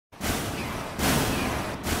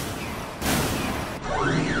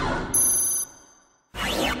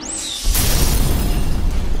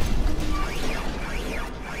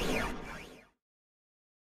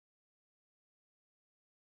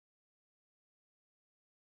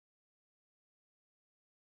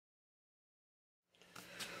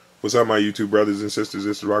What's up, my YouTube brothers and sisters?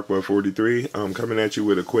 This is Rockbud43. I'm coming at you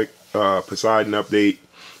with a quick Poseidon update.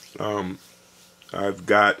 I've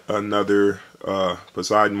got another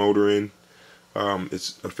Poseidon motor in.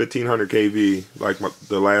 It's a 1500 kV like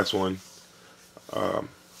the last one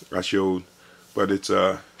I showed, but it's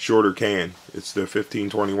a shorter can. It's the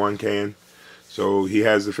 1521 can. So he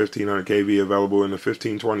has the 1500 kV available in the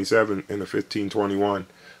 1527 and the 1521.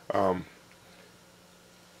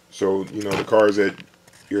 So you know, the cars that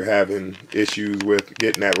you're having issues with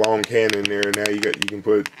getting that long can in there, now you can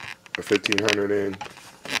put a 1500 in,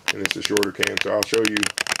 and it's a shorter can. So I'll show you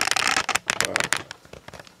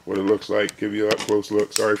what it looks like, give you a up close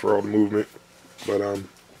look. Sorry for all the movement, but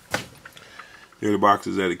here are the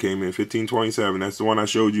boxes that it came in. 1527, that's the one I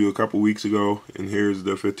showed you a couple weeks ago, and here's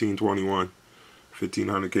the 1521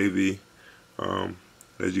 1500 kV.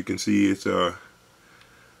 As you can see, it's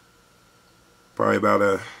probably about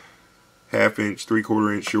a ½ inch,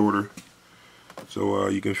 3/4 inch shorter, so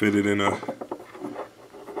you can fit it in a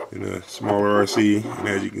smaller RC. And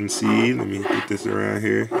as you can see, let me get this around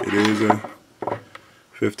here, it is a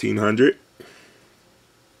 1500.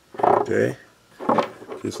 Okay,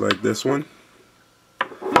 just like this one,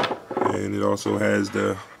 and it also has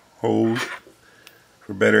the hose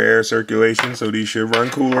for better air circulation, so these should run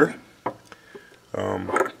cooler.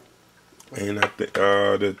 And I think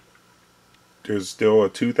there's still a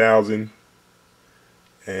 2000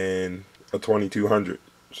 and a 2200,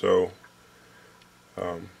 so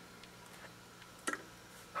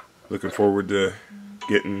looking forward to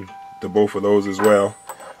getting the both of those as well.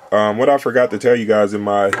 What I forgot to tell you guys in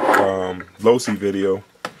my low-C video,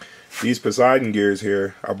 these Poseidon gears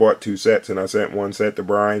here, I bought 2 sets, and I sent one set to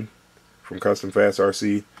Brian from Custom Fast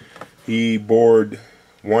RC. He bored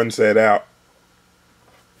one set out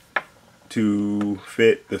to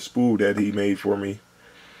fit the spool that he made for me,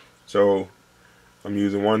 so I'm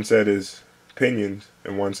using one set as pinions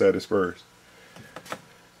and one set as spurs.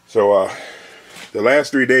 So the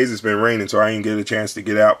last 3 days it's been raining, so I didn't get a chance to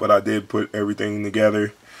get out, but I did put everything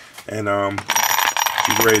together, and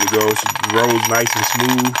she's ready to go. She rolls nice and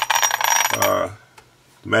smooth. The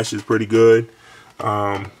mesh is pretty good.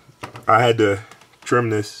 I had to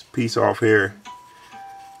trim this piece off here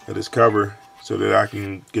of this cover so that I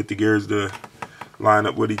can get the gears to line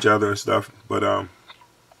up with each other and stuff, but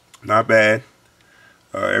not bad.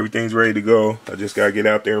 Everything's ready to go. I just gotta get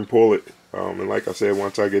out there and pull it. And like I said,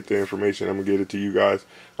 once I get the information, I'm gonna get it to you guys.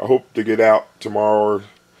 I hope to get out tomorrow or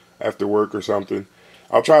after work or something.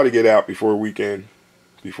 I'll try to get out before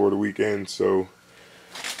the weekend, so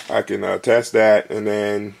I can test that and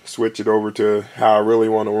then switch it over to how I really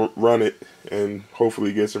want to run it, and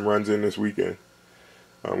hopefully get some runs in this weekend.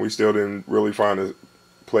 We still didn't really find a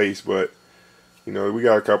place, but you know, we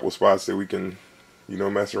got a couple spots that we can, you know,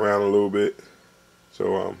 mess around a little bit.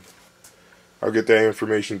 So I'll get that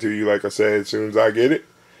information to you, like I said, as soon as I get it.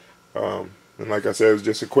 And like I said, it was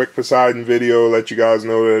just a quick Poseidon video, let you guys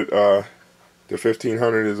know that the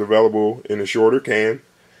 1500 is available in a shorter can.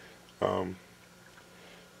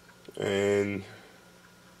 And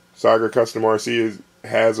Saga Custom RC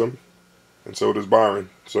has them, and so does Byron.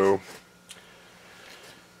 So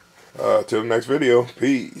till the next video,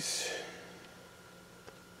 peace.